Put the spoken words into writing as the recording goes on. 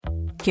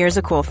Here's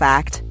a cool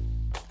fact.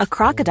 A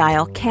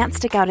crocodile can't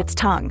stick out its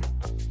tongue.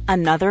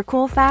 Another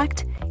cool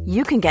fact,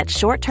 you can get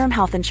short-term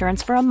health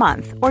insurance for a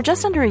month or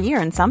just under a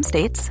year in some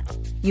states.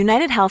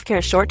 United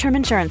Healthcare short-term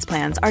insurance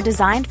plans are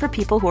designed for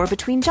people who are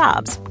between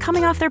jobs,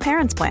 coming off their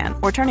parents' plan,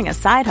 or turning a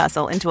side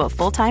hustle into a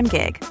full-time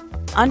gig.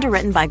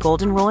 Underwritten by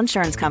Golden Rule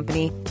Insurance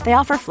Company, they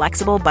offer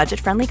flexible,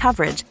 budget-friendly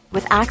coverage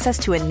with access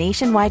to a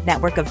nationwide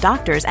network of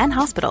doctors and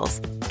hospitals.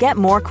 Get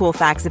more cool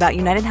facts about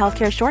United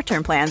Healthcare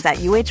short-term plans at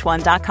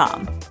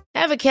uh1.com.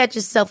 Ever catch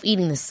yourself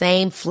eating the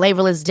same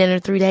flavorless dinner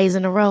 3 days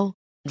in a row?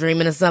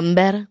 Dreaming of something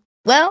better?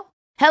 Well,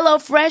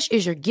 HelloFresh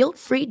is your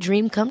guilt-free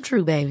dream come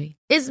true, baby.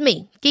 It's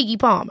me, Keke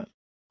Palmer.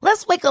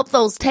 Let's wake up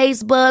those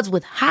taste buds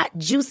with hot,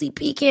 juicy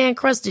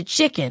pecan-crusted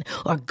chicken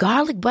or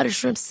garlic butter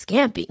shrimp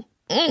scampi.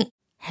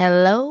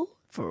 Hello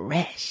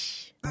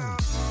Fresh.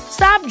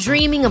 Stop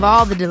dreaming of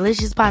all the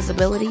delicious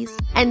possibilities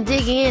and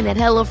dig in at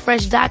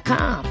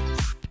HelloFresh.com.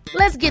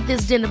 Let's get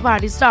this dinner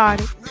party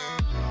started.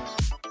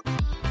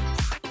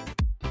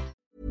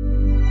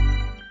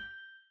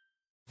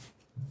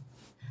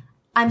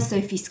 I'm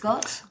Sophie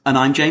Scott. And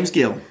I'm James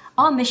Gill.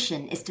 Our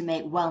mission is to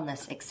make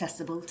wellness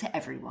accessible to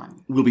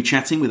everyone. We'll be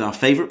chatting with our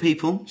favourite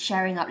people,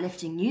 sharing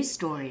uplifting news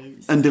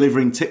stories, and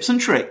delivering tips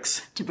and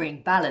tricks to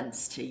bring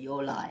balance to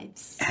your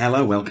lives.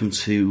 Hello, welcome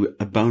to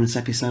a bonus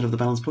episode of the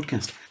Balance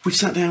Podcast. We've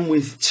sat down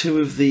with two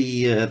of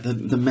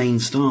the main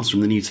stars from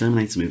the new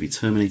Terminator movie,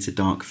 Terminator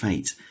Dark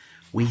Fate.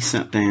 We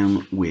sat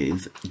down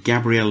with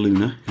Gabriel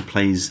Luna, who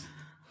plays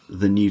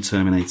the new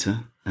Terminator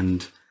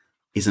and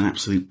is an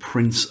absolute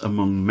prince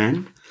among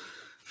men.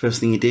 First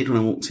thing he did when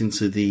I walked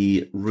into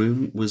the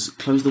room was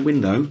close the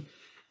window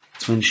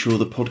to ensure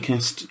the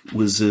podcast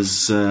was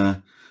as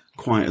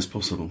quiet as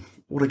possible.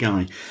 What a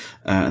guy.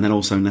 And then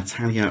also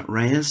Natalia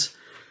Reyes,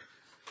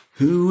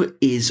 who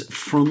is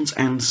front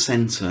and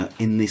centre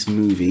in this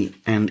movie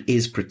and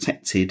is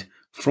protected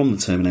from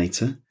the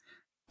Terminator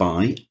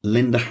by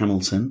Linda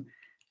Hamilton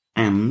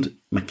and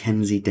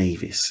Mackenzie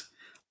Davis.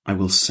 I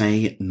will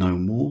say no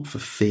more for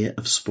fear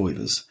of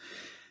spoilers.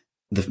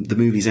 The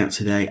movie's out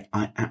today.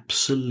 I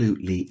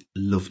absolutely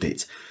loved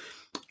it.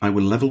 I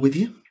will level with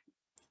you.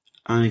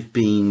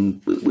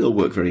 We'll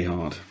work very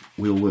hard.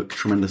 We'll work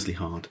tremendously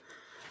hard.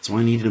 So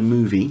I needed a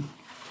movie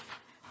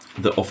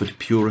that offered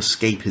pure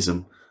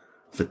escapism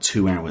for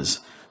 2 hours.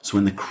 So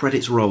when the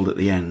credits rolled at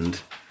the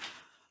end,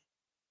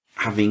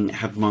 having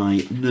had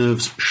my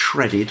nerves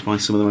shredded by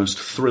some of the most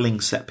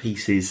thrilling set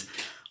pieces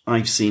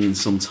I've seen in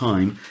some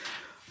time,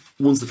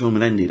 once the film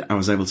had ended, I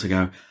was able to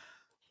go,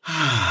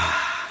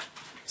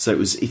 So it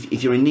was,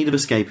 if you're in need of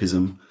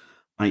escapism,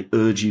 I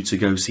urge you to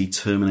go see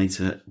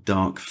Terminator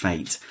Dark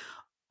Fate.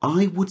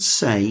 I would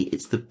say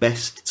it's the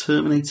best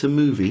Terminator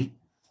movie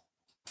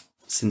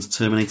since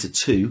Terminator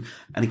 2.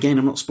 And again,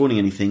 I'm not spoiling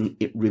anything.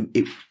 It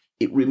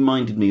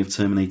reminded me of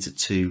Terminator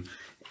 2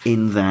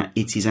 in that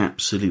it is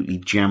absolutely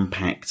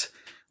jam-packed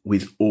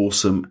with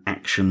awesome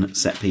action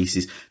set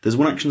pieces. There's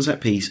one action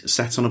set piece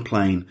set on a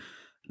plane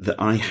that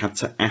I had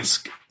to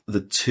ask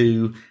the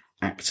two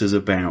actors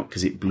about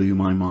because it blew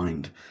my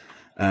mind.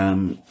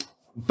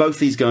 Both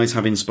these guys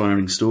have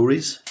inspiring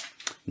stories.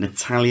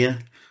 Natalia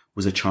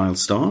was a child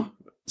star,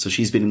 so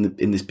she's been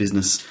in this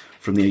business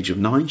from the age of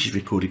 9. She's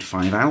recorded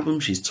 5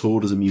 albums. She's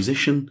toured as a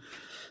musician,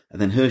 and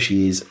then here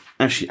she is,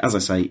 as I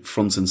say,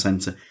 front and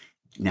centre.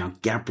 Now,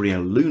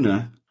 Gabriel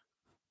Luna,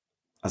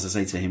 as I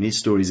say to him, his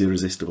story is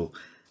irresistible.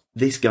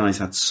 This guy's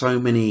had so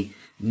many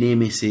near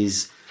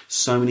misses,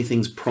 so many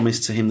things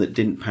promised to him that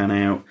didn't pan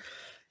out.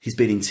 He's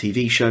been in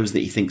TV shows that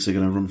he thinks are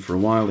going to run for a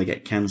while. They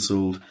get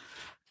cancelled.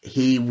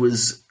 He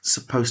was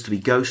supposed to be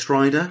Ghost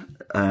Rider,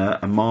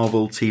 a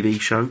Marvel TV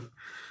show,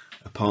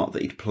 a part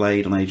that he'd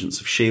played on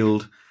Agents of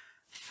S.H.I.E.L.D.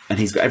 And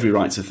he's got every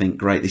right to think,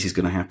 great, this is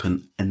going to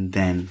happen. And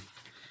then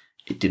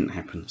it didn't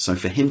happen. So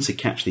for him to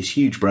catch this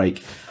huge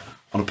break,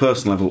 on a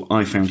personal level,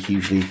 I found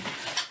hugely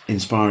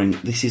inspiring.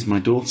 This is my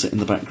daughter in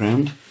the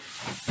background,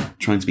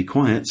 trying to be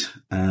quiet.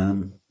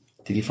 Did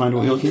you find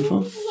what you're looking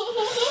for?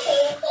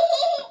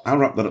 I'll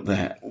wrap that up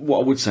there.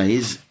 What I would say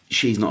is,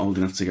 she's not old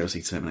enough to go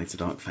see Terminator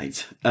Dark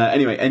Fate.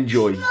 Anyway,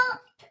 enjoy.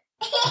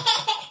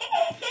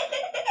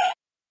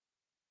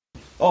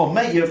 Oh,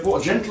 mate,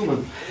 what a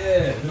gentleman.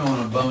 Yeah, we don't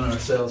want to bone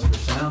ourselves for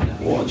sound now.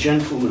 What a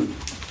gentleman.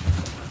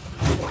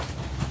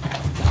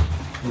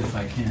 If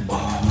I can.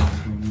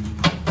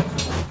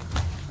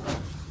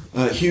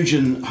 Huge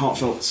and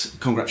heartfelt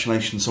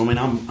congratulations. So, I mean,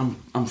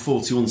 I'm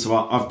 41, so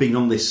I've been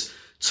on this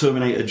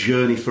Terminator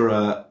journey for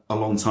a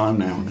long time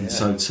now. And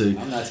so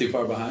I'm not too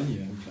far behind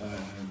you.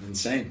 I'm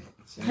insane.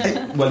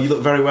 Well, you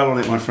look very well on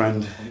it, my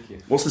friend. Thank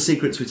you. What's the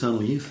secret to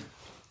eternal youth?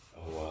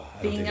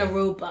 Being a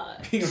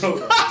robot.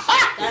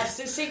 That's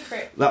the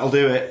secret. That'll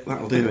do it.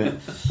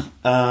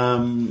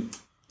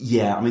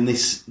 Yeah, I mean,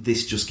 this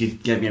just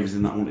gave me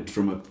everything that I wanted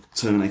from a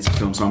Terminator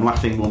film. So I'm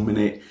laughing one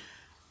minute,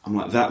 I'm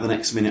like that the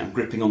next minute, I'm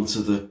gripping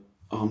onto the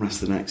armrest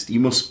the next. You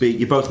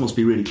both must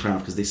be really proud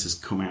because this has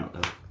come out.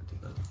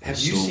 Have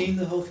you seen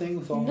the whole thing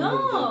with all the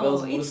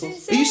bells and whistles?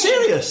 Insane. Are you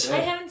serious? I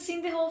haven't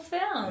seen the whole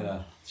film.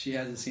 Yeah, she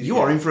hasn't seen it. You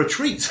are in for a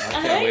treat.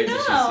 I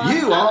know.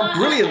 You are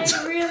brilliant.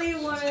 I really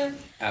want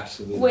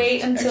Absolutely.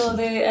 Wait until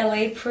the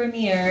LA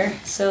premiere,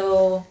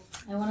 so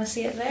I want to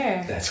see it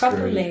there. That's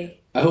properly. Great.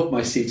 I hope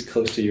my seat's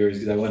close to yours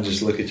because I want to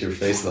just look at your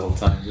face the whole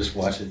time and just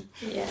watch it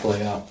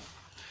play out.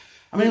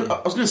 I mean,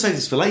 I was going to say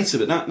this for later,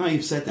 but now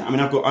you've said that. I mean,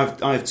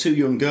 I have 2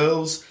 young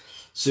girls.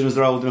 As soon as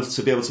they're old enough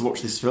to be able to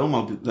watch this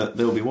film,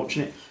 they'll be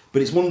watching it.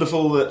 But it's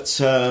wonderful that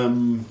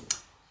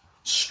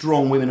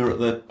strong women are at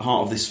the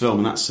heart of this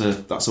film, and that's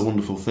a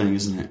wonderful thing,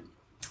 isn't it?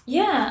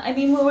 Yeah, I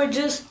mean, we were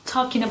just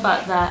talking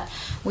about that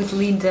with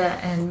Linda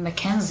and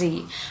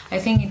Mackenzie. I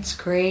think it's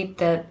great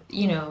that,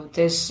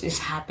 this is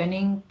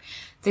happening.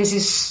 This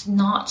is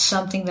not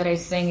something that I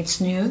think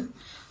it's new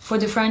for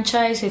the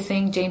franchise. I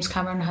think James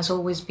Cameron has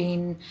always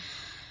been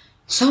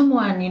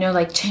someone,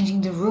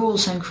 changing the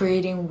rules and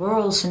creating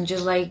worlds and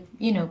just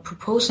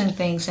proposing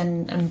things.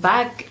 And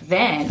back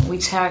then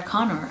with Sarah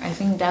Connor, I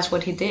think that's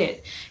what he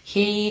did.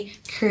 He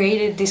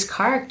created this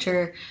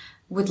character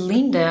with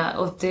Linda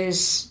of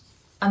this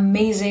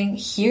amazing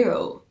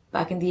hero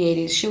back in the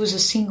 80s. She was a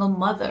single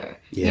mother.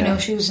 Yeah.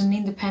 She was an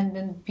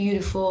independent,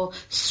 beautiful,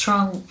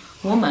 strong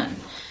woman.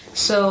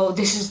 So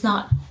this is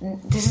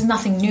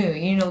nothing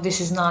new.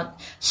 This is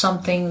not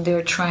something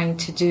they're trying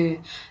to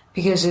do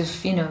because of,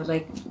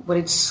 what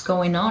is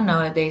going on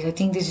nowadays. I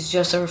think this is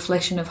just a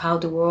reflection of how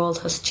the world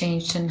has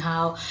changed and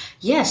how,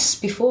 yes,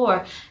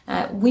 before,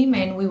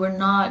 women, we were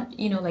not,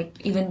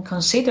 even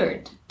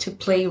considered to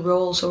play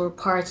roles or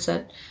parts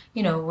that,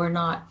 were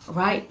not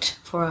right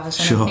for us.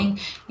 And sure. I think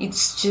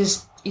it's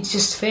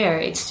just fair.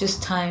 It's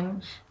just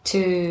time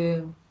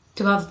to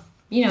have,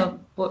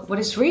 what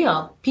is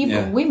real.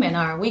 People,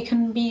 women we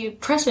can be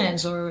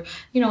presidents or,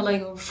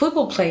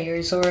 football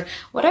players or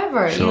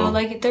whatever, sure.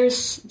 I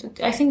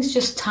think it's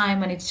just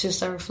time and it's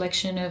just a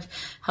reflection of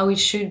how it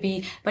should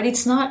be. But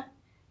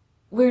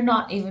we're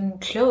not even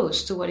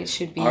close to what it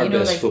should be. Our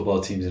best football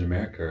teams in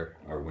America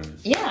are women.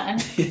 Yeah, and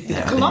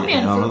the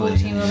Colombian football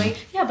team,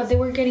 but they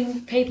were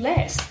getting paid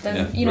less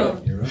than,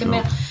 the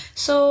men.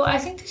 So I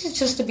think this is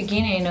just the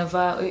beginning of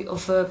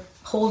a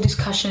whole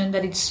discussion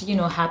that it's,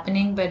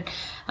 happening, but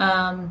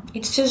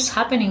it's just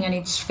happening and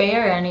it's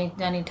fair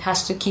and it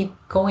has to keep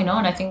going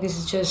on. I think this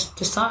is just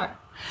the start.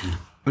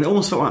 And it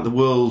almost felt like the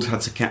world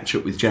had to catch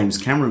up with James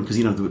Cameron because,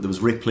 there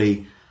was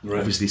Ripley,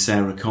 obviously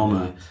Sarah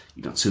Connor,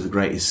 two of the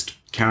greatest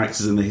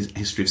characters in the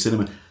history of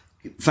cinema.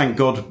 Thank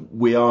God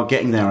we are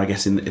getting there, I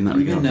guess, in that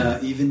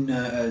regard. Even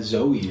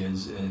Zoe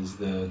as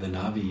the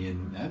Na'vi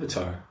in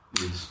Avatar.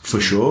 For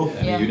sure.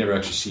 I mean, you never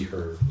actually see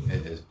her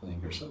as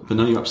playing herself. But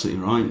no, you're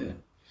absolutely right. Yeah.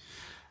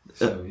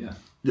 So,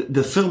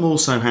 The film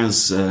also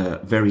has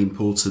very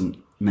important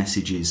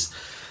messages.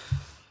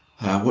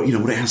 What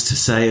it has to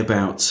say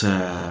about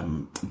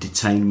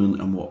detainment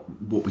and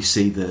what we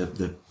see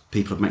the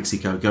people of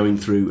Mexico going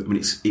through. I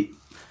mean, I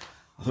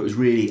thought it was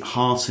really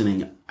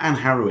heartening and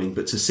harrowing,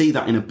 but to see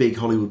that in a big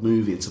Hollywood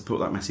movie and to put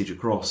that message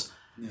across,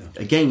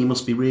 again, you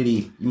must be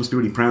really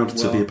proud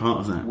to be a part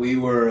of that. We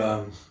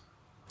were.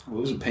 It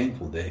was a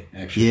painful day,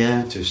 actually.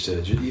 Yeah. Just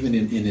even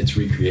in its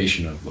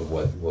recreation of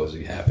what was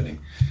happening,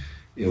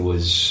 it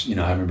was.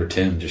 I remember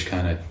Tim just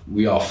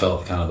we all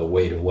felt kind of the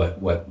weight of what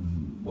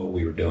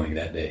we were doing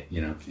that day.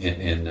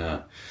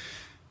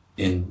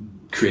 In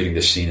creating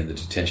this scene in the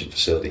detention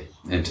facility,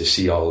 and to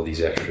see all of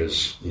these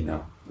extras,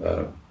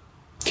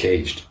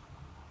 caged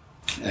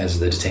as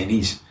the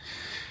detainees.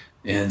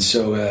 And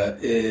so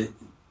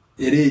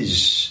it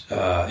is,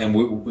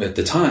 and at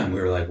the time we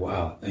were like,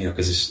 wow,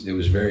 because it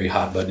was very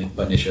hot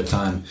button issue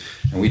time,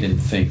 and we didn't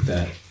think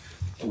that,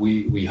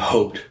 we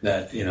hoped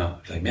that,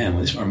 man,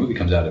 when our movie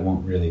comes out, it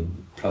won't really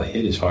probably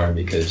hit as hard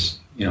because,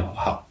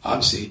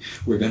 obviously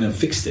we're going to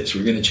fix this,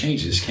 we're going to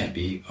change this, can't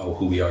be,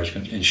 who we are.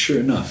 And sure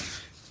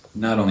enough,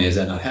 not only has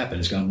that not happened,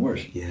 it's gone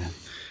worse. Yeah.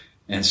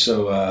 And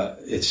so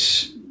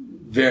it's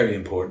very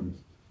important,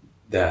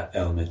 that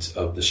element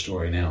of the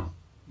story now.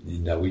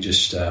 And we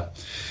just,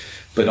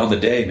 but on the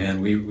day,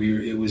 man,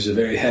 it was a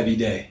very heavy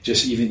day.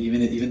 Just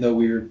even though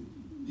we were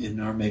in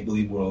our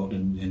make-believe world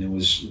and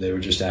they were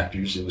just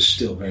actors, it was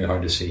still very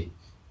hard to see.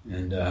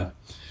 And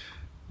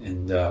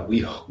we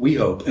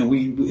hope, and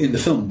in the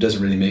film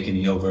doesn't really make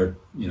any overt,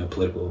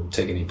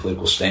 take any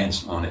political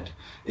stance on it.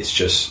 It's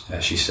just,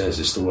 as she says,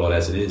 it's the world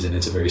as it is, and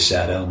it's a very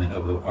sad element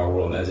of our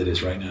world as it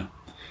is right now.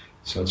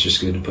 So it's just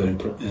good to put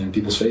in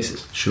people's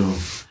faces. Sure.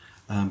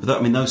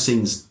 But those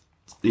scenes,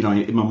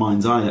 in my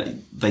mind's eye,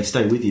 they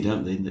stay with you,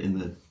 don't they, in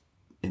the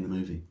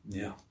movie?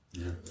 Yeah.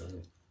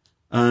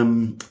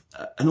 And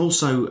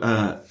also,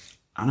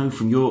 I know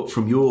from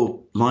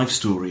your life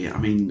story, I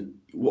mean,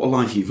 what a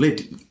life you've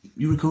lived.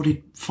 You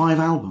recorded 5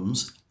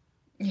 albums.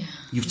 Yeah.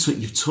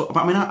 You've taught.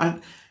 I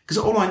mean, because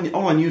all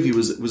I knew of you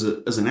was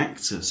as an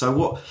actor. So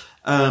what?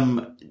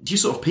 Do you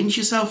sort of pinch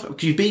yourself?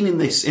 Because you've been in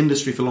this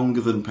industry for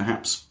longer than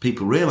perhaps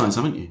people realise,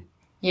 haven't you?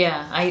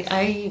 Yeah,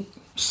 I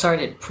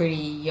started pretty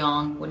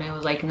young when I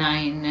was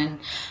 9, and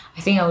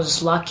I think I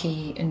was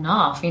lucky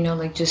enough,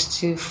 just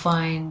to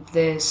find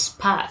this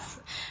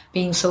path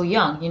being so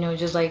young, I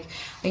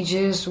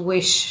just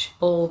wish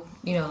all,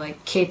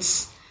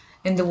 kids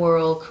in the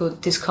world could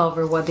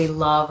discover what they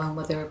love and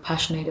what they're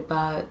passionate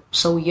about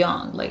so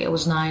young. Like I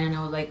was 9 and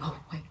I was like, oh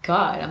my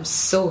God, I'm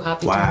so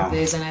happy to do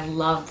this and I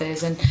love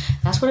this. And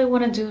that's what I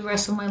want to do the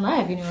rest of my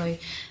life. You know,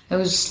 I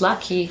was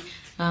lucky.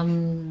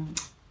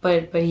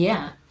 But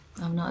yeah,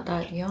 I'm not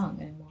that young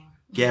anymore.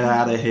 Get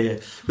out of here.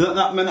 But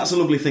that's a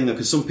lovely thing though,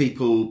 because some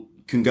people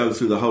can go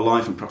through the whole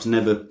life and perhaps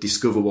never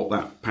discover what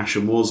that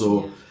passion was,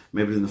 or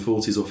maybe in the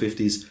 40s or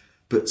 50s.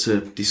 But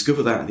to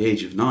discover that at the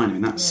age of 9, I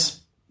mean, that's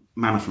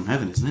manna from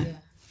heaven, isn't it?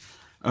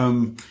 Yeah.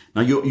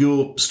 Now,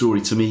 your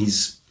story to me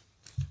is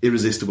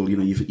irresistible. You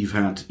know, you've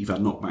had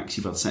knockbacks,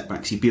 you've had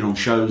setbacks, you've been on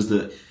shows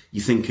that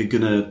you think are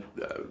going to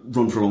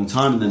run for a long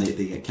time, and then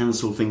they get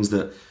cancelled. Things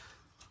that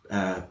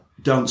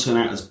don't turn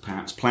out as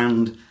perhaps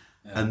planned,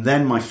 and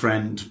then, my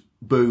friend,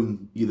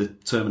 boom, you're the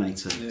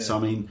Terminator. Yeah. So, I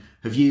mean,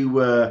 have you?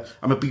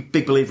 I'm a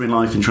big believer in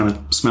life and trying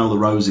to smell the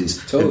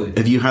roses. Totally.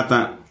 Have you had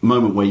that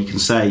moment where you can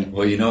say,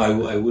 well, you know,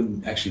 I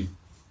wouldn't actually.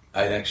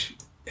 I'd actually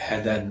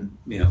had that,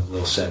 you know,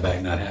 little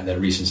setback, not have that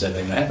recent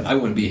setback not happen. I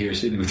wouldn't be here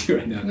sitting with you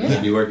right now because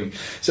I'd be working.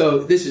 So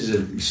this is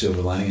a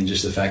silver lining, and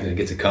just the fact that I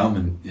get to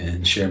come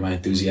and share my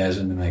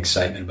enthusiasm and my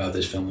excitement about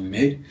this film we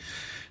made.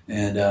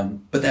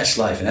 And but that's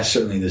life, and that's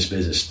certainly this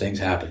business. Things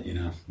happen, you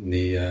know.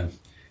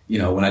 You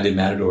know, when I did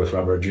Matador with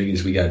Robert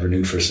Rodriguez, we got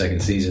renewed for a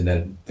second season.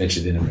 That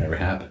eventually didn't ever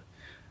happen.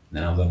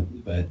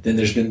 But then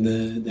there's been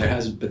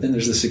but then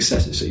there's the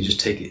successes. So you just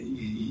take it.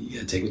 You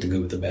gotta take with the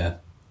good with the bad.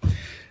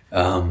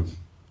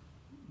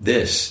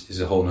 This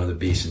is a whole nother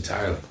beast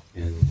entirely,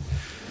 and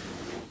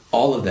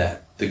all of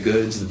that, the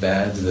goods, the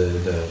bads,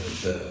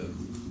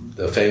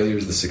 the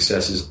failures, the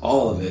successes,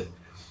 all of it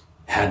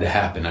had to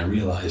happen. I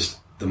realized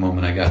the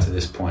moment I got to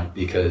this point,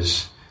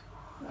 because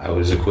I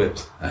was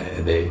equipped.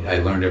 I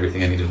learned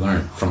everything I needed to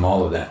learn from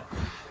all of that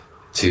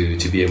to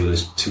be able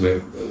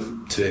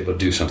to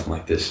do something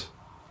like this.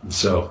 And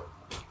so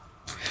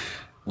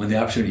when the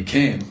opportunity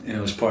came, and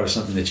it was part of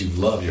something that you've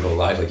loved your whole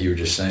life, like you were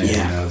just saying, you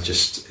know,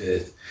 just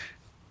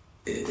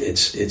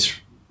it's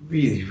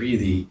really,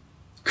 really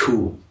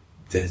cool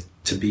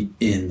to be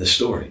in the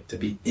story, to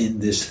be in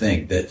this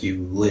thing that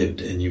you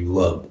lived and you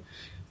loved,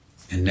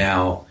 and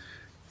now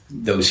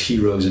those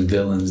heroes and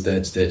villains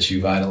that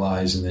you've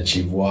idolized and that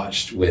you've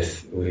watched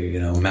with, you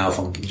know, mouth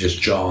on,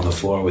 just jaw on the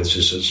floor with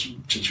just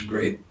such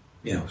great,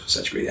 you know,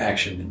 such great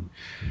action,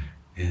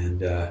 and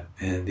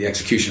the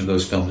execution of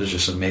those films is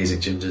just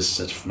amazing. Jim does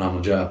such a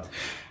phenomenal job,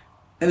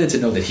 and then to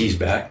know that he's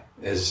back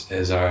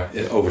as our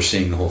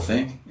overseeing the whole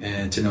thing,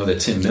 and to know that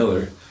Tim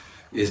Miller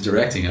is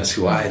directing us,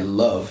 who I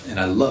love, and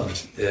I loved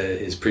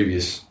his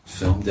previous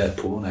film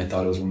Deadpool, and I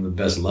thought it was one of the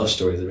best love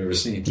stories I've ever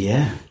seen.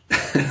 Yeah,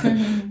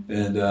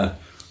 and.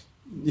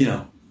 You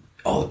know,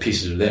 all the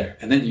pieces are there,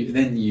 and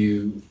then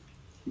you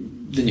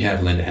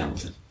have Linda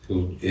Hamilton,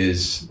 who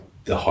is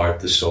the heart,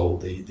 the soul,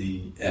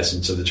 the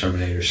essence of the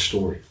Terminator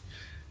story,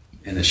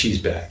 and then she's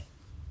back.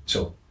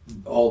 So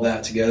all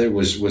that together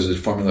was a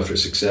formula for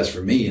success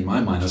for me in my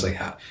mind. I was like,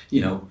 how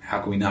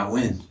can we not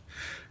win?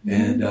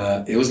 And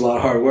it was a lot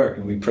of hard work,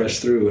 and we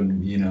pressed through,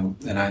 and you know,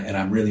 and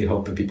I'm really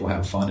hoping people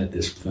have fun at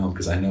this film,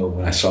 because I know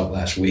when I saw it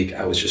last week,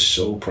 I was just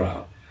so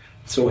proud,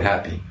 so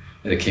happy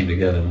that it came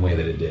together in the way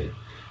that it did.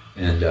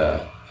 And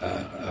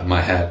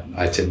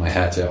I tip my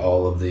hat to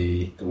all of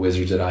the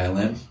wizards at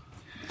ILM,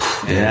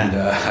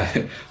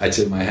 and I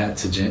tip my hat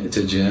to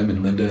Jim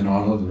and Linda and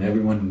Arnold and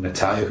everyone, and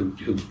Natalia,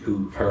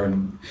 who her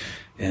and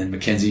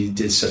Mackenzie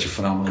did such a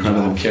phenomenal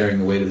job carrying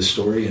the weight of the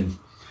story,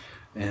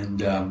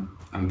 and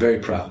I'm very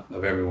proud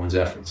of everyone's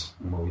efforts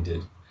and what we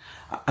did.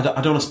 I don't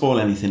want to spoil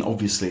anything,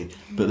 obviously,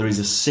 but there is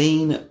a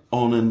scene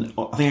I think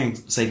I can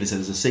safely say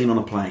there's a scene on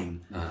a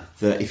plane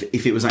that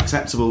if it was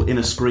acceptable in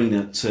a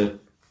screener to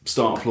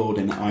start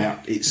applauding,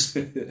 it's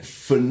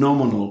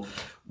phenomenal.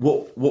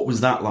 What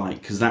was that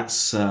like? Because that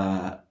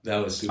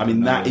was super. I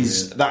mean,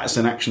 that's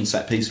an action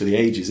set piece for the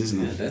ages,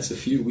 isn't it? That's a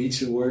few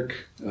weeks of work,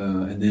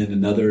 and then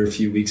another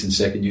few weeks in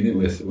second unit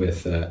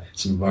with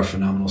some of our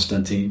phenomenal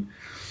stunt team.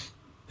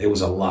 It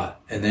was a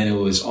lot, and then it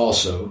was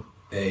also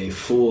a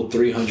full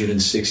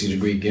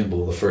 360-degree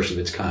gimbal, the first of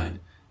its kind,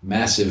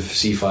 massive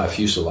C5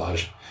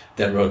 fuselage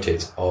that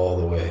rotates all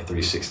the way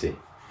 360.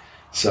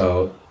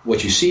 So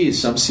what you see is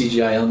some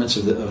CGI elements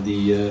of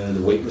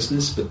the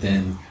weightlessness, but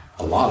then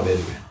a lot of it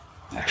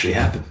actually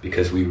happened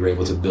because we were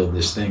able to build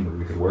this thing that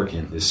we could work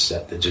in, this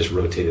set that just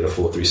rotated a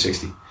full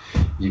 360.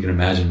 You can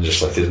imagine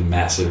just like this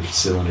massive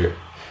cylinder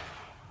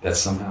that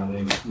somehow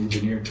they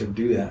engineered to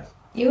do that.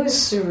 It was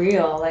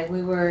surreal. Like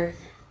we were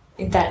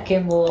in that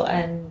gimbal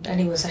and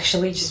it was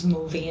actually just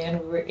moving,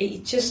 and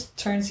it just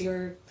turns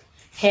your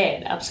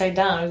head upside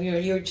down.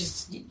 I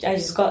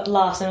just got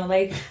lost, and I'm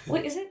like,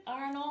 wait, is it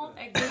Arnold?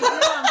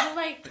 I'm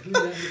like,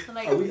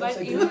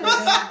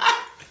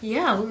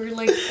 yeah, we were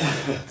like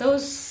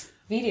those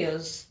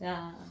videos.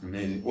 Yeah,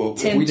 amazing. Well,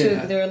 Tim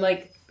took, they were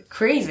like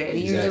crazy.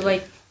 Exactly. You were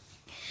like,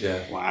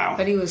 yeah, wow.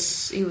 But it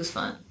was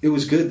fun. It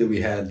was good that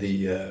we had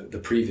the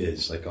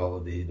previs, like all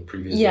of the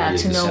previs. Yeah,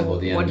 to know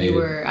what you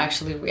were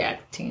actually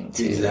reacting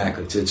to.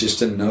 Exactly,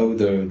 to know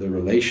the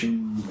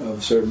relation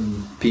of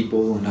certain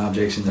people and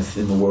objects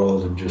in the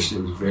world, and just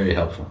it was very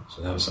helpful.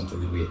 So that was something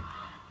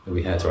that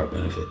we had to our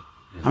benefit.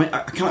 I mean,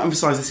 I can't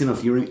emphasise this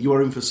enough. You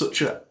are in for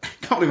such a. I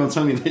can't believe I'm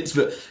telling you this,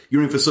 but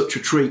you're in for such a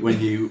treat when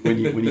you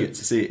get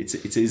to see it.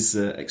 It is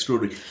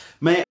extraordinary.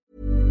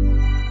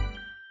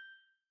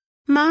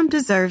 Mom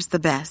deserves the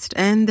best,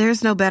 and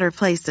there's no better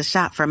place to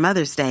shop for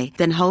Mother's Day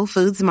than Whole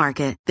Foods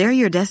Market. They're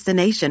your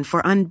destination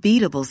for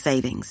unbeatable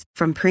savings,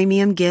 from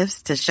premium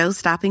gifts to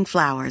show-stopping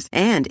flowers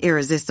and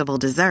irresistible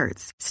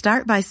desserts.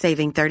 Start by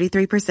saving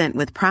 33%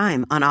 with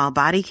Prime on all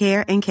body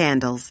care and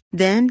candles.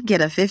 Then get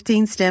a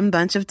 15-stem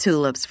bunch of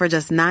tulips for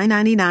just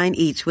 $9.99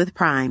 each with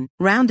Prime.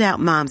 Round out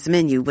Mom's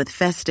menu with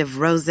festive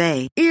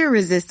rosé,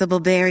 irresistible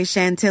berry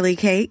chantilly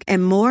cake,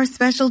 and more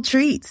special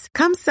treats.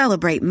 Come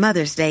celebrate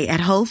Mother's Day at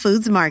Whole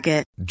Foods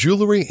Market.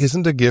 Jewelry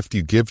isn't a gift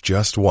you give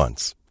just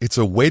once. It's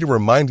a way to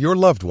remind your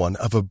loved one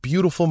of a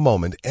beautiful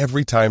moment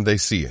every time they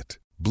see it.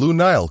 Blue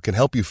Nile can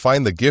help you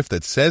find the gift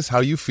that says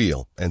how you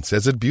feel and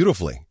says it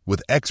beautifully,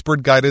 with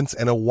expert guidance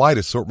and a wide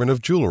assortment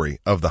of jewelry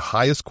of the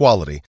highest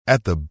quality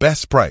at the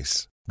best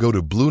price. Go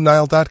to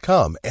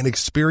BlueNile.com and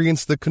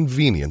experience the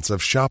convenience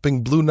of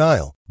shopping Blue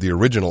Nile, the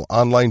original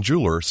online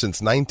jeweler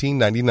since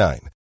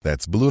 1999.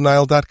 That's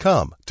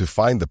BlueNile.com to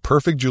find the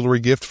perfect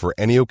jewelry gift for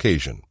any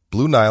occasion.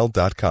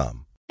 BlueNile.com.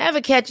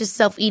 Ever catch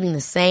yourself eating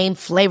the same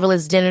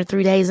flavorless dinner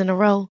 3 days in a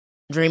row?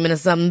 Dreaming of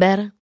something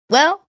better?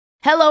 Well,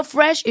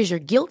 HelloFresh is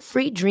your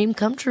guilt-free dream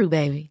come true,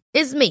 baby.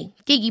 It's me,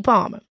 Keke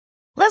Palmer.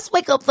 Let's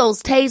wake up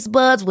those taste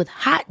buds with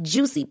hot,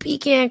 juicy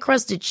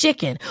pecan-crusted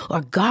chicken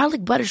or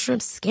garlic butter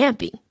shrimp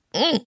scampi.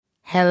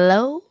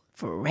 Hello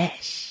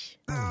Fresh.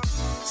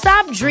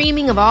 Stop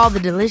dreaming of all the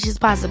delicious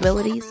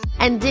possibilities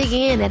and dig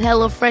in at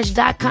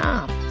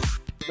HelloFresh.com.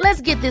 Let's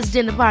get this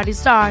dinner party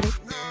started.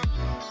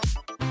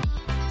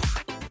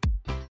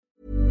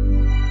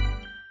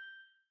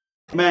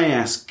 May I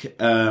ask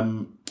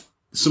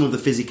some of the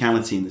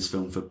physicality in this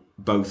film for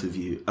both of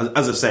you?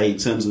 As I say, in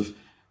terms of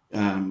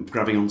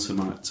grabbing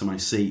onto my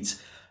seat,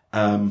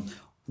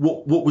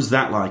 what was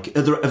that like?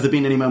 Have there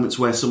been any moments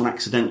where someone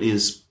accidentally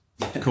has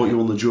caught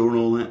you on the jaw and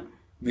all that?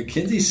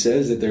 Mackenzie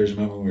says that there was a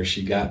moment where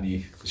she got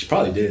me. She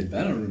probably did, but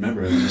I don't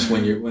remember. It was just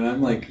when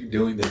I'm like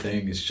doing the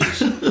thing, it's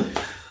just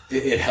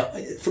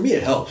it for me.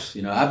 It helps.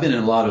 You know, I've been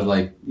in a lot of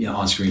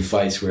on-screen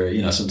fights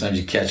where sometimes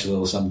you catch a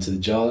little something to the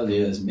jaw.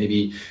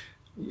 Maybe.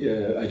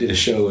 I did a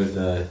show with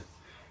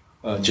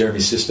Jeremy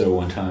Sisto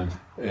one time,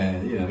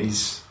 and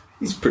he's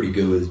pretty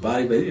good with his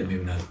body, but maybe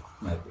not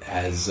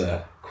as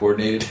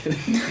coordinated.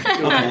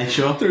 Okay,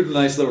 sure. Threw a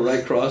nice little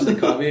right cross and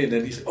caught me, and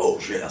then he said, "Oh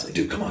shit!" I was like,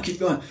 "Dude, come on, keep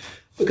going,"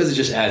 because it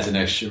just adds an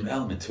extra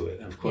element to it.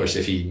 And of course,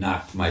 if he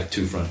knocked my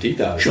 2 front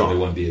teeth out, sure, it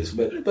wouldn't be as.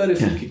 But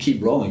if you could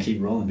keep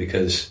rolling,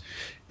 because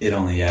it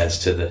only adds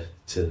to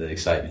the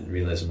excitement, and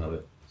realism of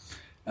it.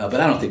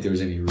 But I don't think there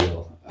was any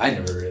real. I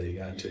never really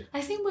got into it.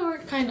 I think we were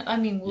kind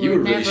of. You were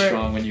really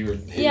strong when you were.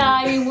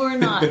 Yeah, we're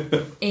not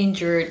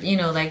injured.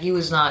 It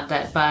was not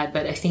that bad.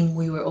 But I think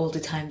we were all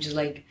the time just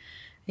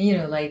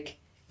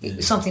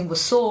something was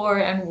sore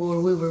and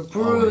we were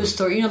bruised,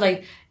 or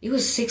it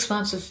was 6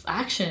 months of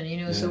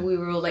action. So we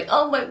were all like,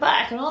 oh, my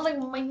back, and all like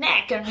my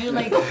neck, and it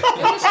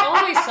was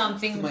always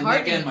something my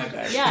hurting. neck and my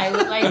back. Yeah, it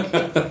was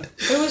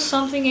there was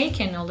something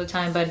aching all the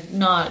time, but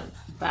not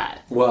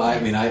bad. Well,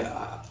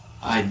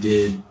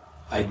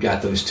 I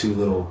got those 2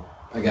 little.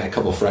 I got a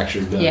couple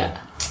fractured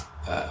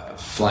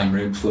floating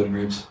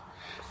ribs,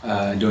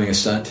 doing a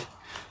stunt,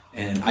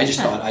 and I just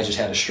thought I just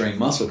had a strained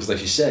muscle because,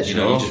 like you said, you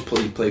just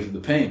play through the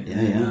pain.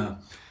 Yeah.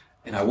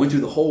 And I went through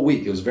the whole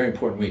week. It was a very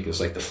important week. It was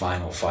like the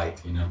final fight,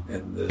 and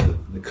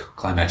the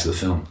climax of the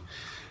film.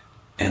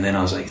 And then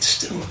I was like, it's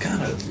still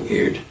kind of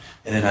weird.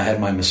 And then I had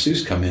my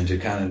masseuse come in to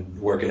kind of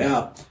work it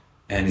out,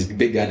 and he's a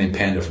big guy named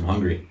Panda from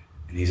Hungary,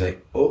 and he's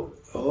like, oh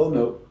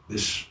no,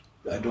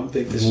 I don't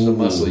think this is a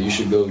muscle. You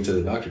should go to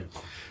the doctor.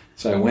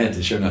 So I went,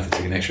 and sure enough, they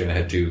took an X-ray, and I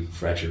had 2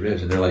 fractured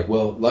ribs. And they're like,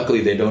 well,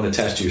 luckily they don't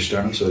attach to your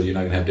sternum, so you're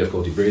not going to have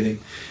difficulty breathing.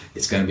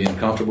 It's going to be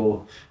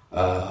uncomfortable.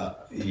 I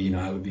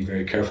would be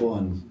very careful.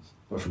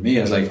 But for me,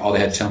 I was like, all they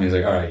had to tell me was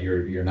like, all right,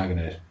 you're not going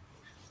to,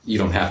 you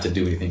don't have to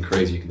do anything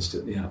crazy. You can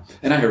still,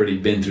 And I had already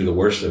been through the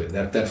worst of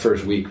it. That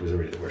first week was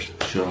already the worst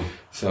of it. Sure.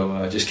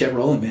 So just kept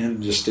rolling,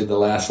 man. Just did the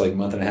last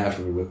month and a half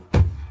of it with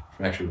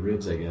fractured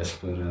ribs, I guess.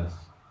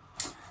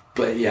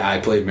 But yeah, I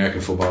played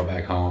American football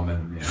back home,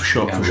 and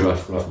kind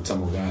of rough and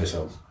tumble guy.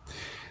 So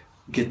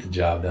get the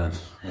job done,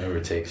 whatever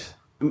it takes.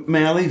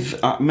 May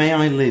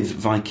I live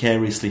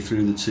vicariously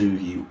through the 2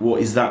 of you?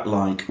 What is that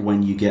like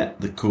when you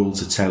get the call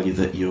to tell you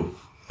that you're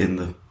in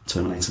the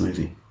Terminator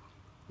movie?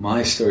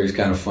 My story is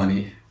kind of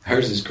funny.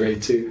 Hers is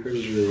great too. Hers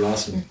is really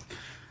awesome.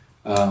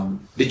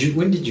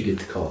 When did you get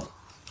the call?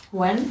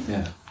 When?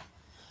 Yeah.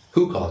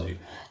 Who called you?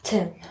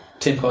 Tim.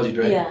 Tim called you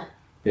direct? Yeah.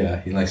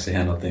 Yeah, he likes to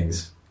handle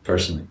things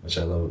personally, which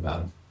I love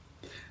about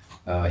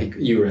him.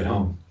 You were at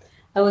home.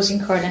 I was in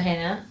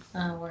Cartagena,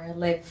 where I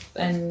live,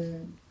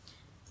 and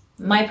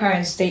my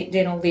parents they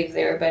don't live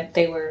there, but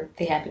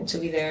they happened to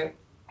be there,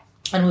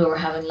 and we were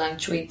having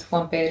lunch with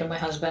Juan Pedro, my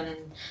husband,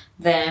 and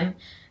them,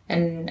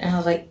 and I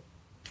was like,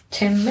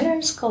 Tim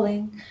Miller's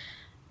calling.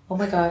 Oh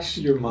my gosh.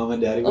 Your mom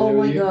and daddy. Oh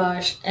my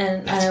gosh.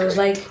 And I was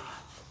like,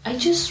 I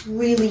just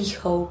really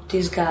hope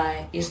this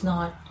guy is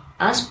not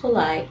as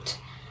polite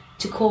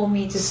to call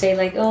me to say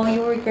like, oh,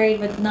 you were great,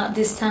 but not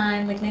this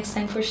time. Like next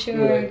time for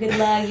sure. Good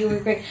luck. You were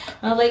great.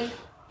 And I'm like,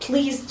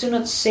 please do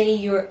not say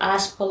you're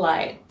as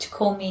polite to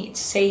call me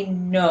to say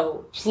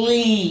no.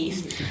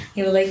 Please.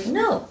 He was like,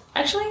 no,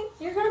 actually,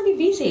 you're gonna be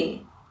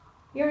busy.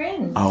 You're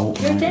in. Oh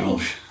you're my Danny.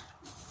 gosh.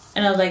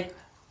 And I was like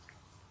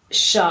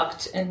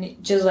shocked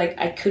and just like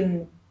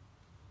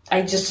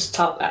I just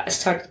stopped. I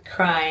started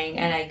crying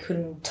and I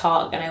couldn't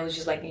talk and I was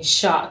just like in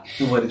shock.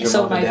 And what did your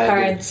so mom my and dad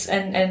parents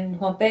and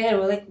Juan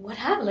Pedro were like, what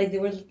happened? Like they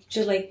were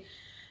just like,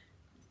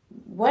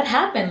 what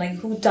happened? Like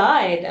who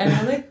died? And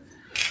I'm like,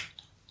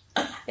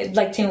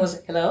 like Tim was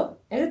like, hello?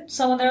 Is it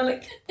someone there?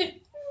 Like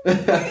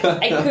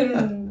I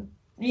couldn't,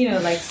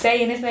 like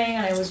say anything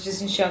and I was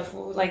just in shock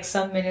for like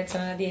some minutes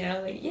and at the end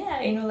I was like,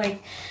 yeah,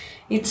 like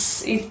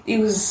it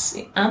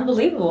was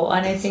unbelievable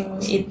and I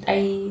think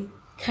I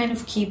kind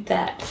of keep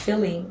that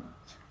feeling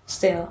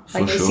still.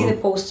 Like I see the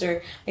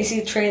poster, I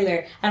see the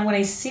trailer, and when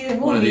I see the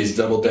movie, one of these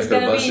double-decker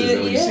buses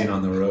that we've seen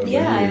on the road.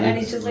 Yeah, and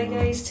it's just like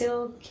I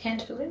still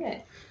can't believe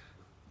it.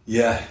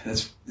 Yeah,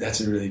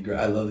 that's a really great.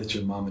 I love that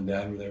your mom and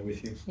dad were there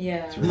with you.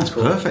 Yeah, That's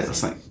perfect.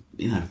 That's like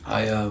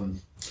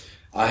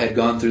I had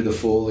gone through the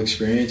full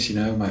experience.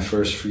 My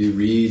first few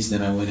reads.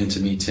 Then I went in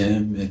to meet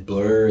Tim at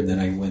Blur, and then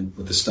I went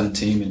with the stunt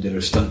team and did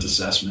a stunt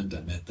assessment.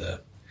 I met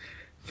the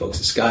folks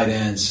at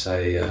Skydance.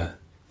 I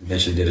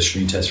eventually did a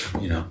screen test.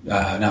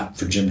 Not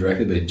for Jim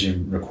directly, but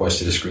Jim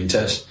requested a screen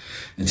test,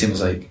 and Tim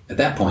was like, at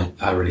that point,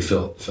 I already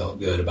felt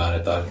good about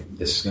it. I thought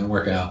this is going to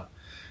work out,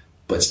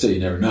 but still, you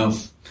never know.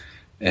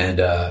 And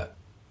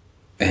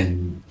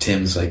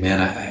Tim's like, man,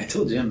 I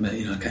told Jim,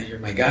 you're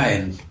my guy,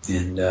 and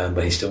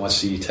but he still wants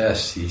to see you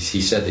test.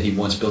 He said that he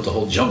once built a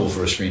whole jungle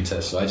for a screen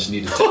test, so I just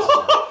need to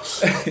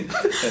test it.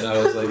 And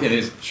I was like, and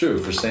it's true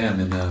for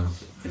Sam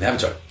in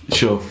Avatar.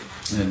 Sure.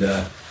 And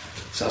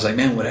so I was like,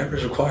 man,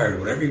 whatever's required,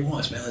 whatever he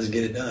wants, man, let's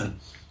get it done.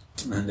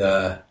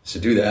 And so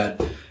do that.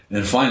 And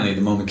then finally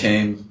the moment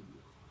came,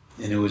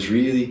 and it was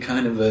really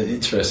kind of an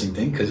interesting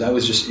thing because I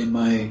was just in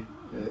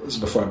this is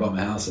before I bought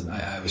my house, and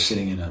I was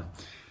sitting in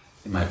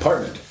my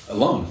apartment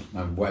alone.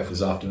 My wife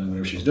was off doing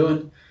whatever she was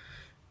doing,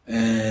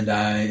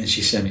 and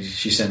she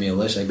sent me a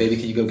list like, baby,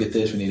 can you go get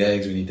this? We need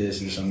eggs. We need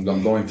this. I'm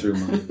going through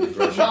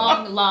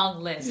my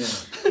long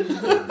list.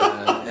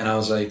 Yeah. And I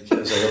was like,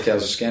 okay. I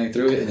was scanning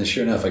through it, and then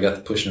sure enough, I got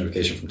the push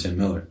notification from Tim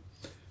Miller.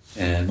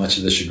 And much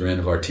of the chagrin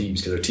of our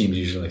teams, because our teams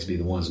usually like to be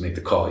the ones that make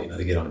the call.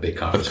 They get on a big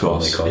conference call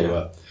and they call you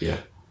up. Yeah.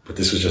 But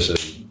this was just a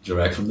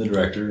direct from the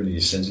director, and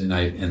he sends it,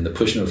 and the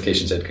push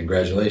notification said,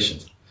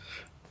 congratulations.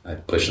 I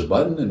push the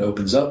button, and it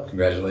opens up.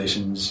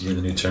 Congratulations, you're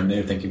the new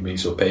Terminator. Thank you for being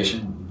so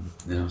patient.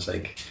 And I was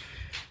like,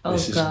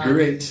 this is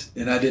great.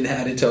 And I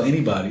didn't tell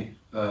anybody.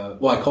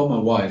 I called my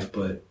wife,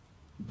 but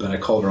I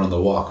called her on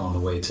the walk on the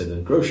way to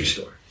the grocery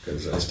store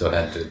because I still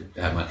had to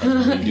have my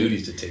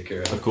duties to take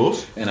care of. Of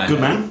course. And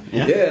man.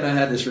 Yeah. Yeah, and I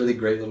had this really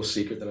great little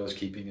secret that I was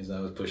keeping as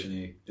I was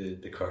pushing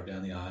the cart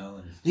down the aisle.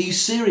 And, are you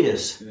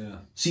serious? Yeah.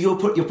 So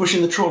you're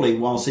pushing the trolley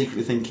while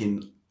secretly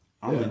thinking,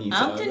 I'm the new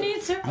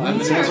Terminator,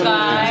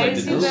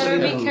 guys. You better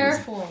be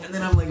careful. And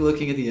then I'm like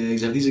looking at the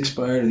eggs. Have these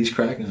expired? Are these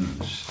cracked? And I'm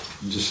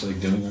just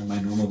like doing my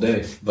normal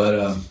day.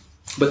 But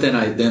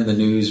then the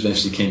news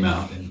eventually came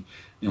out, and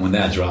when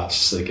that drops,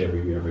 it's like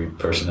every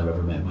person I've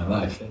ever met in my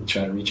life, I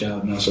try to reach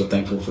out, and I'm so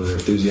thankful for their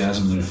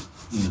enthusiasm,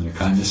 their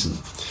kindness, and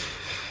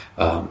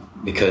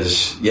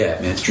because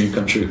man, it's a dream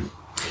come true.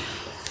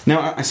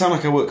 Now, I sound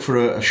like I work for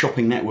a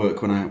shopping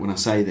network when I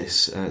say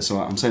this, so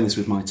I'm saying this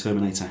with my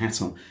Terminator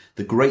hat on.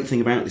 The great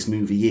thing about this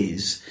movie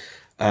is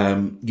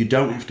you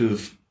don't have to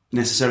have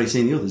necessarily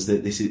seen the others.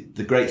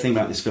 The great thing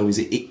about this film is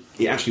it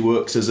actually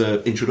works as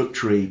an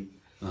introductory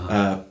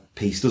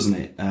piece, doesn't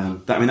it?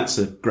 That's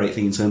a great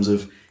thing in terms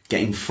of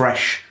getting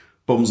fresh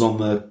bums on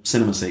the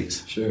cinema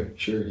seats. Sure,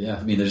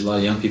 yeah. There's a lot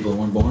of young people who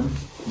weren't born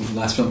when the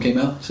last film came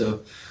out,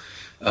 so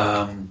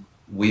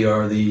we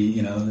are the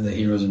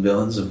heroes and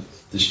villains of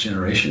this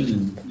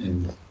generation,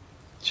 and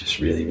just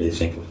really, really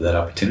thankful for that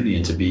opportunity,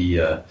 and to be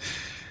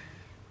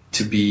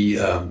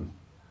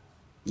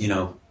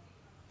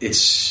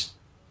it's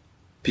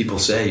people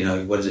say,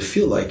 what does it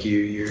feel like?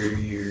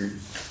 You're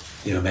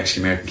a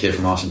Mexican American kid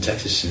from Austin,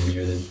 Texas, and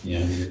you're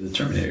the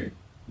Terminator.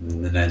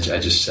 And then I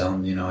just tell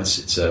them,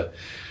 it's a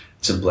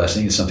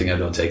blessing. It's something I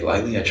don't take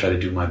lightly. I try to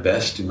do my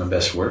best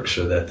work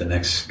so that the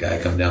next guy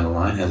come down the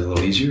line has it a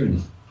little easier,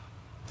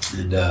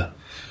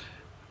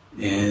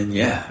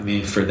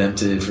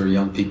 for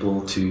young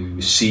people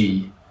to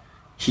see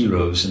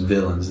heroes and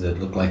villains that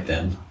look like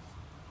them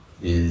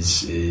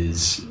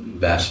is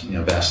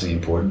vastly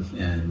important.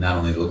 And not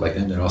only look like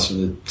them, they're also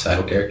the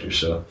title characters.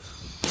 So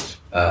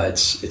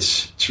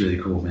it's really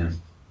cool,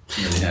 man.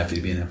 I'm really happy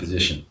to be in that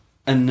position.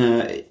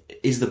 And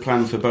is the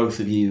plan for both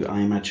of you, I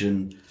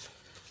imagine,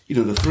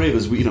 the three of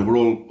us, we're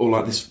all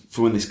like this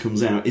for when this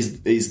comes out,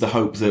 is the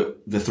hope that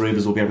the three of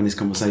us will be having this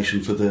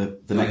conversation for the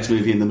next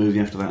movie and the movie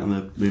after that and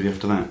the movie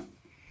after that?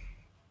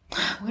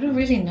 We don't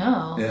really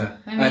know. Yeah.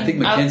 I mean, I think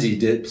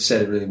Mackenzie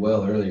said it really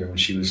well earlier when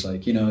she was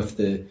like, if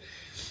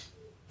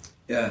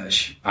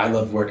I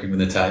love working with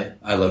Natalia.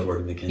 I love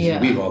working with Mackenzie.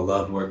 Yeah. We've all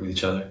loved working with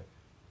each other.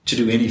 To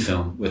do any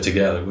film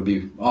together would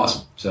be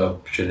awesome.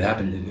 So should it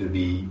happen, it would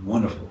be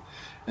wonderful.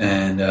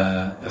 And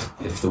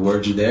if the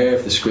words are there,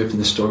 if the script and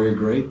the story are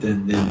great,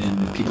 then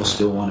and people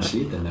still want to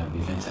see it, then that would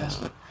be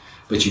fantastic.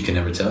 But you can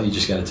never tell. You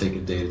just got to take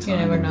it day at a time. You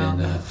never know.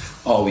 And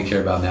all we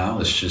care about now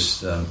is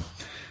just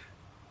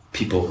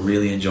people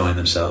really enjoying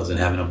themselves and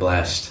having a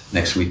blast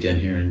next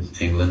weekend here in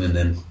England, and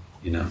then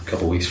a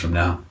couple weeks from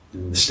now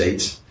in the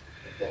States.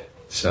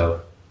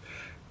 So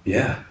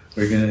yeah,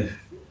 we're gonna.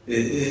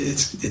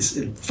 It's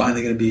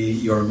finally going to be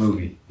your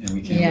movie, and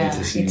we can't wait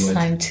to see it's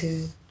time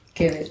to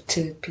give it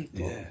to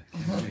people. Yeah.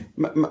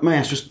 May I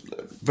ask just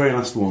very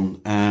last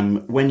one?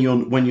 When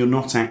you're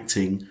not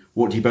acting,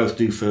 what do you both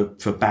do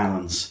for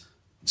balance?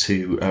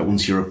 To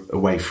once you're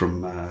away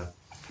from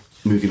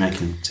movie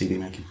making, TV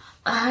making.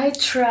 I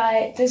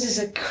try. This is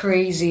a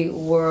crazy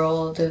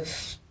world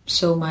of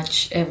so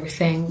much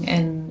everything,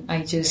 and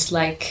I just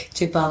like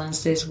to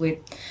balance this with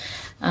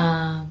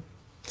a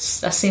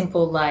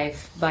simple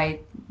life by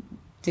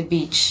the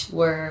beach,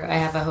 where I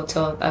have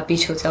a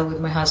beach hotel with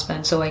my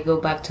husband. So I go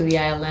back to the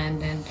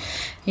island, and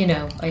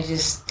I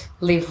just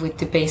live with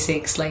the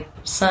basics like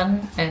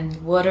sun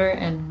and water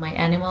and my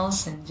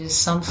animals and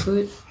just some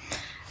food.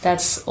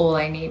 That's all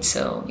I need.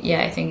 So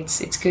yeah, I think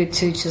it's good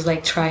to just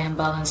like try and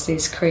balance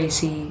this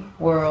crazy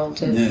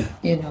world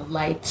of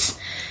lights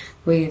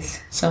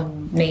with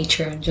some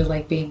nature and just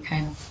like being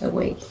kind of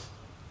awake.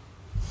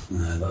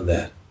 I love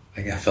that.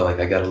 I felt like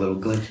I got a little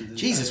glimpse of this.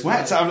 Jesus,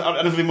 what?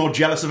 I've never been more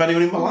jealous of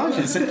anyone in my life.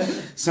 It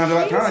sounded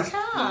like paradise.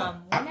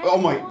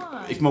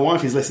 If my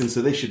wife is listening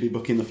to this, she'd be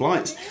booking the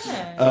flights.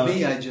 Yeah.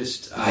 Me, I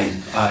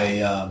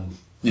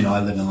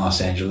live in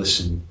Los Angeles,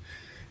 and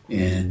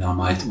when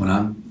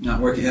I'm not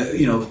working,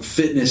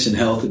 fitness and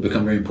health have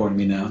become very important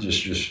to me now.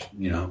 Just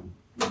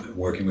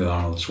working with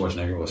Arnold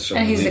Schwarzenegger was so.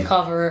 And he's the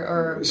cover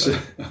or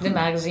the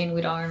magazine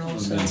with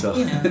Arnold. So,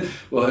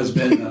 Well, it's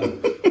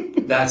been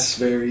that's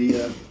very.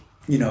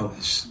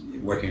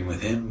 Working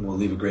with him will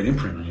leave a great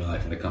imprint on your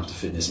life when it comes to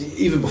fitness.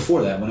 Even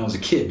before that, when I was a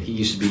kid, he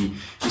used to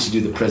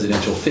do the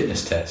presidential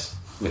fitness test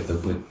with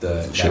back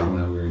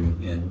when we were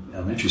in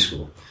elementary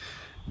school.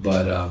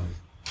 But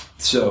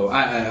so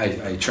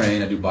I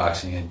train, I do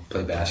boxing, I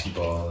play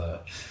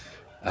basketball.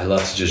 I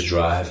love to just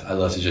drive. I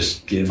love to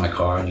just get in my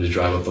car and just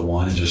drive up the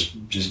one and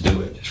just do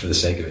it just for the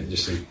sake of it,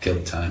 just to kill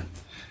the time.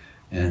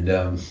 And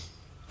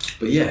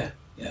but yeah,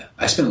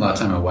 I spend a lot of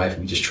time with my wife,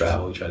 and we just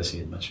travel. We try to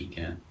see as much as we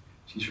can.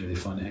 She's really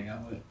fun to hang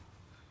out with.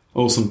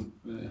 Awesome.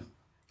 Yeah.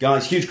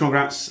 Guys, huge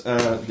congrats.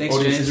 Thanks,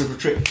 audiences James. of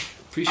Retreat.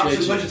 Appreciate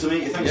Absolute you. pleasure to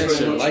meet you. Thanks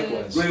very much.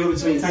 Likewise. Really lovely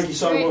to meet you. Thank you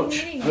so Great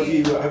much. meeting Hope you.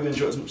 you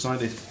enjoyed as much as I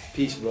did.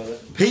 Peace, brother.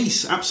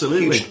 Peace,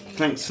 absolutely.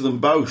 Thanks to them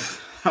both.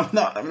 That's an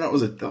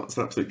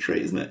absolute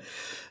treat, isn't it?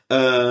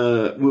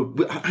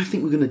 I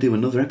think we're going to do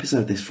another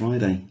episode this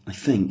Friday. I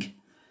think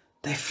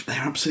they're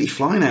absolutely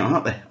flying out,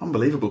 aren't they?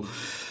 Unbelievable.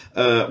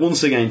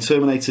 Once again,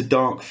 Terminator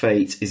Dark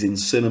Fate is in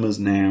cinemas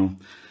now.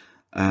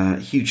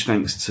 Huge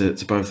thanks to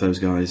both those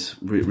guys.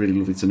 Really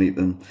lovely to meet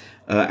them.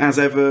 As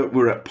ever,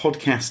 we're at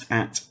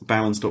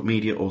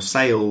podcast@balance.media or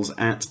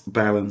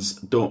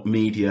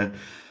sales@balance.media.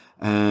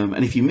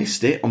 And if you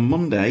missed it, on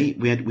Monday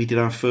we did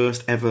our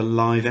first ever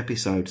live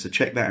episode, so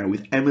check that out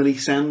with Emily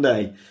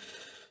Sanday.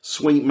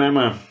 Sweet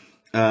mama.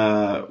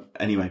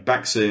 Anyway,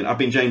 back soon. I've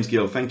been James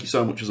Gill. Thank you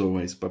so much as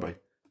always. Bye-bye.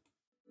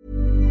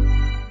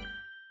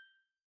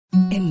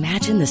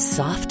 Imagine the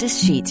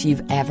softest sheets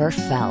you've ever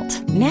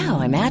felt.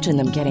 Now imagine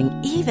them getting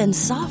even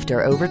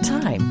softer over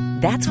time.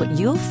 That's what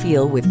you'll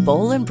feel with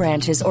Boll &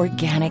 Branch's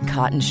organic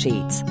cotton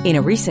sheets. In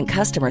a recent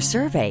customer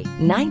survey,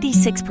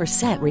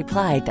 96%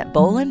 replied that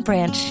Boll &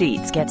 Branch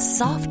sheets get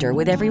softer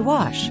with every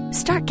wash.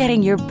 Start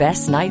getting your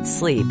best night's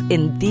sleep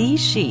in these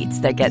sheets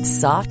that get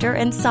softer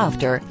and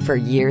softer for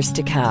years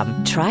to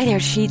come. Try their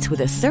sheets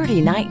with a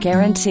 30-night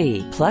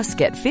guarantee. Plus,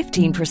 get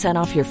 15%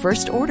 off your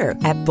first order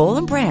at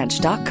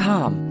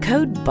bollandbranch.com.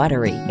 Code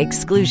BUTTERY.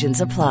 Exclusions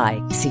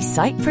apply. See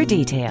site for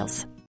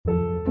details.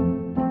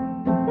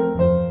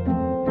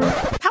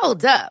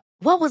 Hold up.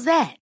 What was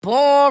that?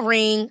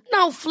 Boring.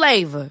 No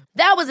flavor.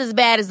 That was as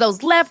bad as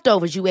those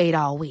leftovers you ate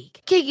all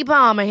week. Keke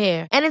Palmer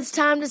here, and it's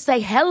time to say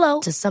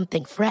hello to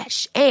something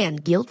fresh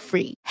and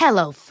guilt-free.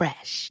 Hello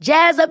Fresh.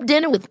 Jazz up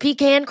dinner with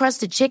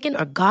pecan-crusted chicken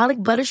or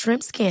garlic butter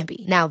shrimp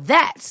scampi. Now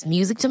that's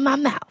music to my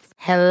mouth.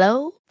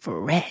 Hello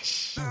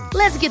Fresh.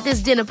 Let's get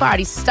this dinner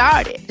party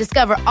started.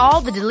 Discover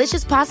all the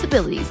delicious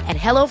possibilities at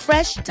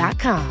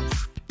HelloFresh.com.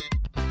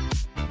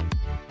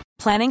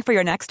 Planning for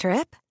your next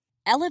trip?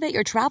 Elevate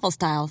your travel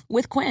style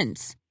with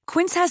Quince.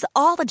 Quince has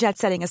all the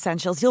jet-setting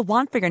essentials you'll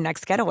want for your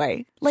next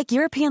getaway, like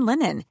European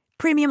linen,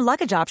 premium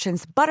luggage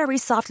options, buttery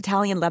soft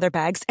Italian leather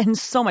bags, and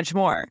so much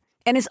more.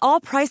 And is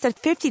all priced at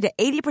 50 to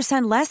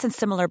 80% less than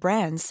similar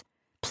brands.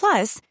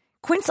 Plus,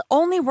 Quince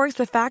only works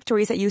with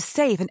factories that use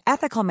safe and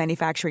ethical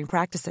manufacturing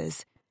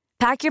practices.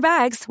 Pack your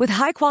bags with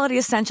high-quality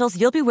essentials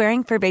you'll be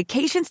wearing for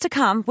vacations to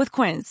come with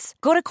Quince.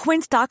 Go to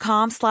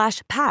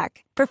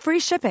quince.com/pack for free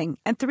shipping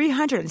and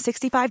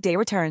 365-day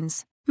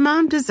returns.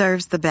 Mom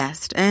deserves the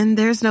best, and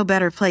there's no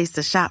better place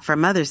to shop for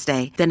Mother's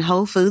Day than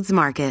Whole Foods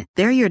Market.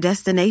 They're your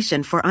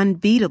destination for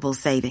unbeatable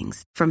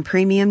savings, from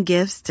premium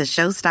gifts to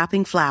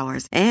show-stopping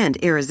flowers and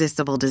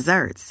irresistible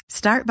desserts.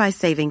 Start by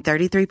saving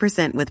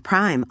 33% with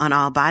Prime on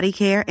all body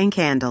care and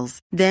candles.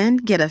 Then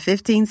get a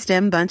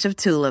 15-stem bunch of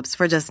tulips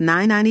for just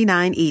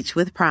 $9.99 each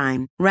with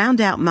Prime. Round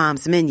out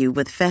Mom's menu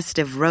with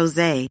festive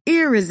rosé,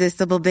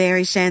 irresistible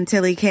berry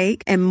chantilly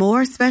cake, and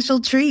more special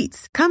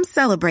treats. Come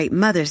celebrate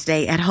Mother's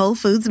Day at Whole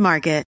Foods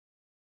Market.